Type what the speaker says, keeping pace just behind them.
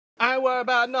ain't worried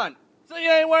about nothing. So you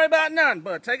ain't worried about nothing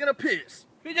but taking a piss.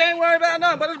 Bitch ain't worried about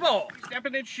nothing but his ball.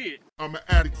 Stepping in shit. I'm an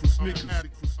addict for Snickers.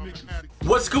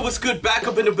 What's good? Back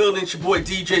up in the building. It's your boy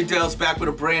DJ Dell's back with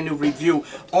a brand new review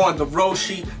on the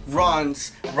Roshe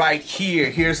runs right here.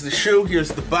 Here's the shoe, here's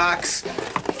the box.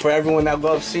 For everyone that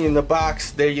loves seeing the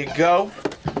box, there you go.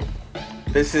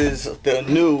 This is the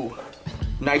new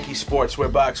Nike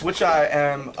sportswear box, which I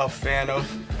am a fan of.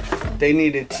 They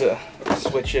needed to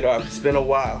switch it up. It's been a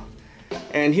while.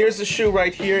 And here's the shoe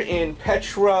right here in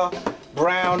Petra,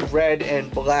 brown, red,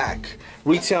 and black.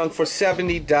 Retailing for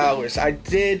 $70. I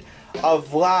did a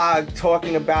vlog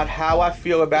talking about how I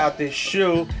feel about this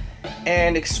shoe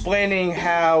and explaining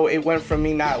how it went from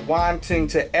me not wanting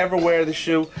to ever wear the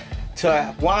shoe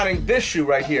to wanting this shoe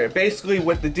right here. Basically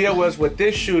what the deal was with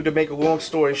this shoe, to make a long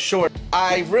story short,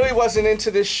 I really wasn't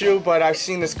into this shoe, but I've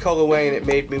seen this colorway and it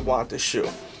made me want the shoe.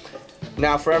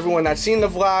 Now for everyone that's seen the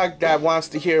vlog that wants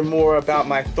to hear more about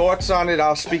my thoughts on it,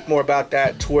 I'll speak more about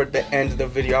that toward the end of the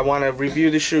video. I want to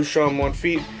review the shoe, show them on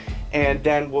feet, and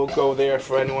then we'll go there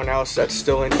for anyone else that's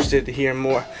still interested to hear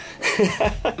more.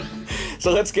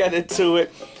 So let's get into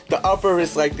it. The upper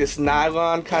is like this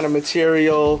nylon kind of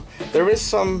material. There is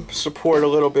some support a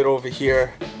little bit over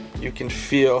here, you can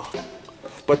feel,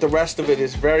 but the rest of it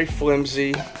is very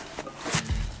flimsy,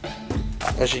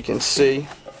 as you can see.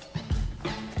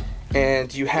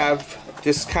 And you have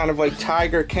this kind of like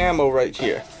tiger camo right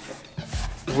here.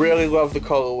 Really love the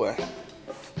colorway.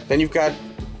 Then you've got,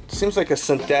 seems like a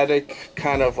synthetic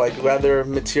kind of like leather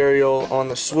material on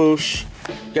the swoosh.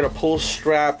 You got a pull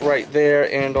strap right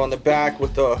there, and on the back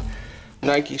with the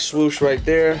Nike swoosh right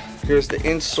there. Here's the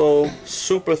insole,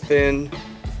 super thin.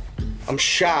 I'm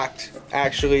shocked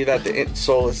actually that the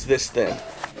insole is this thin.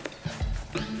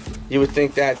 You would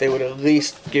think that they would at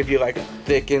least give you like a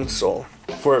thick insole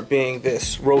for it being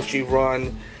this Roshe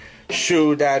run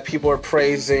shoe that people are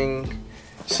praising,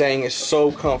 saying is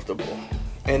so comfortable.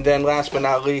 And then last but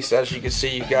not least, as you can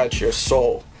see, you got your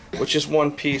sole, which is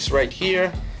one piece right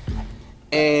here.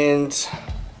 And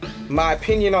my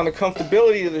opinion on the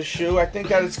comfortability of the shoe, I think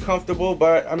that it's comfortable,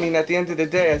 but I mean at the end of the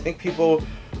day, I think people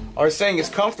are saying it's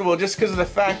comfortable just because of the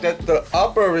fact that the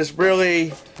upper is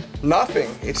really nothing.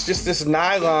 It's just this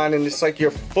nylon, and it's like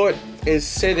your foot is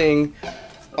sitting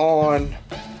on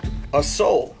a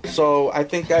sole. So I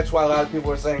think that's why a lot of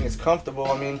people are saying it's comfortable.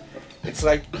 I mean, it's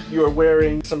like you're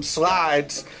wearing some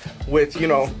slides with, you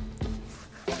know,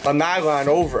 a nylon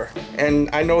over. And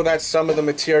I know that some of the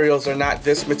materials are not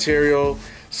this material,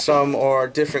 some are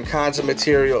different kinds of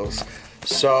materials.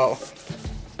 So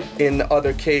in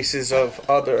other cases of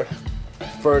other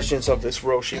versions of this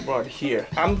Roshe run here.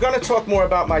 I'm gonna talk more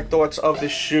about my thoughts of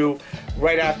this shoe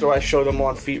right after I show them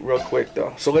on feet real quick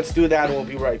though. So let's do that and we'll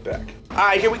be right back.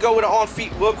 Alright, here we go with an on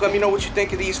feet look. Let me know what you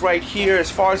think of these right here.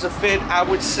 As far as the fit, I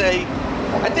would say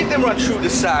I think they run true to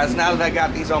size now that I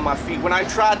got these on my feet. When I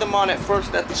tried them on at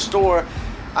first at the store,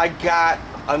 I got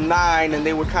a 9 and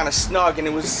they were kind of snug, and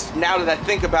it was, now that I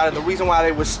think about it, the reason why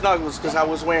they were snug was because I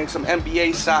was wearing some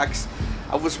NBA socks.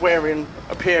 I was wearing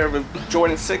a pair of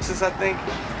Jordan 6s, I think,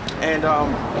 and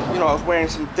you know, I was wearing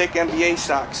some thick NBA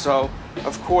socks, so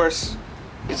of course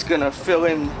it's gonna fill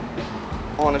in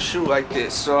on a shoe like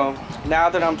this. So now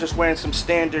that I'm just wearing some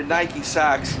standard Nike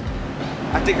socks,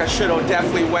 I think I should have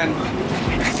definitely went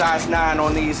size 9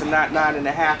 on these and not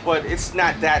 9.5, but it's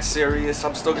not that serious.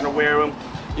 I'm still gonna wear them.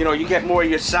 You know, you get more of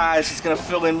your size, it's gonna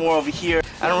fill in more over here.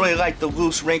 I don't really like the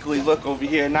loose, wrinkly look over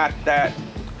here, not that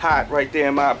hot right there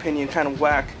in my opinion, kind of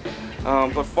whack,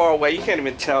 but far away you can't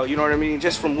even tell, you know what I mean?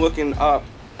 Just from looking up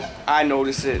I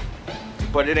notice it,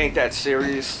 but it ain't that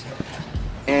serious.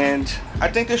 And I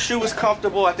think this shoe is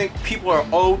comfortable. I think people are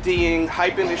ODing,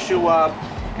 hyping the shoe up,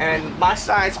 and my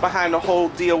science behind the whole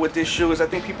deal with this shoe is I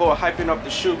think people are hyping up the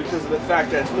shoe because of the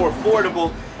fact that it's more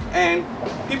affordable, and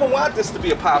people want this to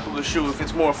be a popular shoe if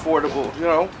it's more affordable, you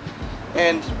know.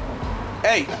 And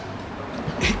hey,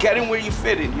 get in where you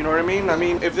fit in, you know what I mean? I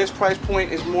mean, if this price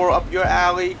point is more up your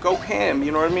alley, go ham,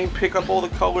 you know what I mean? Pick up all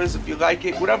the colors if you like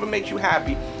it, whatever makes you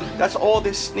happy. That's all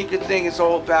this sneaker thing is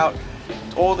all about.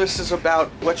 All this is about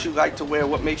what you like to wear,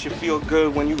 what makes you feel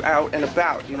good when you're out and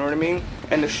about, you know what I mean?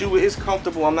 And the shoe is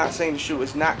comfortable. I'm not saying the shoe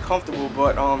is not comfortable,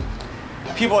 but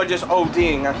people are just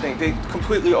ODing, I think. They're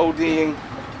completely ODing.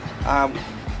 I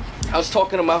was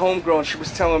talking to my homegirl, she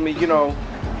was telling me, you know,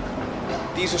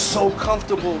 these are so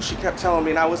comfortable, she kept telling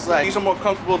me, and I was like, these are more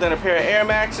comfortable than a pair of Air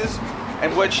Maxes.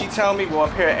 And what'd she tell me? Well, a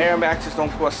pair of Air Maxes don't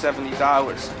cost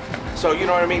 $70. So, you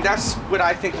know what I mean? That's what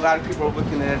I think a lot of people are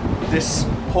looking at this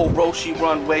whole Roshe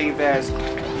run wave as,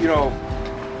 you know,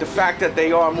 the fact that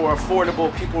they are more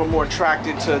affordable, people are more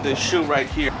attracted to the shoe right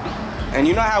here. And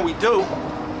you know how we do.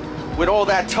 with all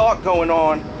that talk going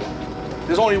on,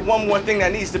 there's only one more thing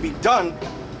that needs to be done.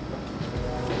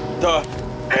 The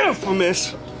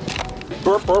infamous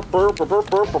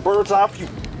bird's eye view.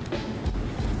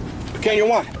 Can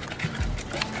one?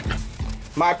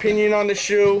 My opinion on the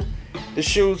shoe. The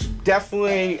shoe's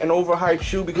definitely an overhyped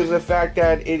shoe because of the fact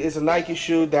that it is a Nike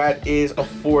shoe that is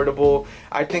affordable.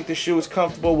 I think the shoe is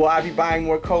comfortable. Will I be buying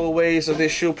more colorways of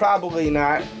this shoe? Probably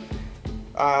not.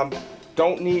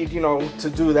 Don't need, you know, to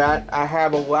do that. I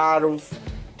have a lot of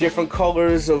different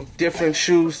colors of different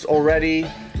shoes already,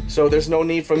 so there's no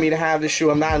need for me to have this shoe.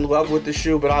 I'm not in love with the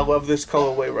shoe, but I love this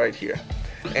colorway right here.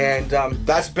 And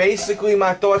that's basically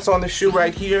my thoughts on the shoe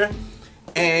right here.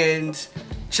 And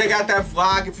check out that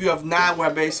vlog if you have not, where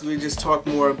I basically just talk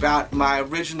more about my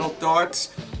original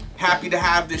thoughts. Happy to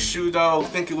have this shoe though.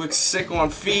 Think it looks sick on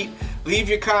feet. Leave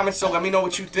your comments, so let me know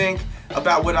what you think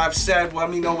about what I've said. Let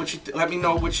me know what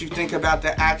you think about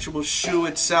the actual shoe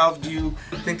itself. Do you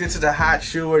think this is a hot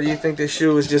shoe, or do you think this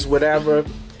shoe is just whatever?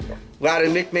 A lot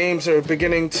of nicknames are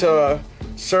beginning to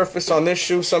surface on this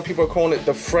shoe. Some people are calling it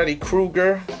the Freddy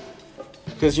Krueger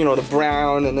because, you know, the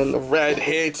brown and then the red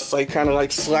hits, like kind of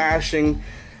like slashing.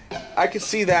 I can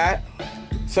see that.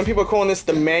 Some people are calling this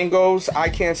the mangoes. I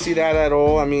can't see that at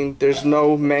all. I mean, there's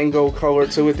no mango color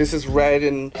to it. This is red,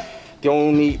 and the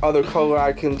only other color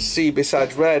I can see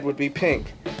besides red would be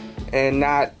pink and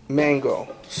not mango.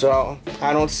 So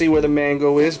I don't see where the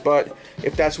mango is, but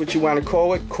if that's what you want to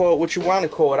call it what you want to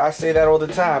call it. I say that all the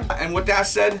time. And with that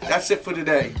said, that's it for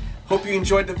today. Hope you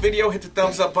enjoyed the video. Hit the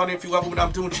thumbs up button if you love what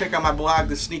I'm doing. Check out my blog,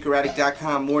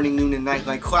 thesneakeraddict.com, morning, noon, and night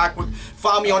like clockwork.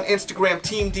 Follow me on Instagram,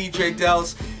 Team DJ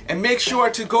Dells. And make sure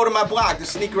to go to my blog,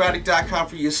 thesneakeraddict.com,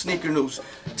 for your sneaker news.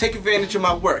 Take advantage of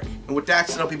my work. And with that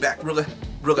said, I'll be back. Really.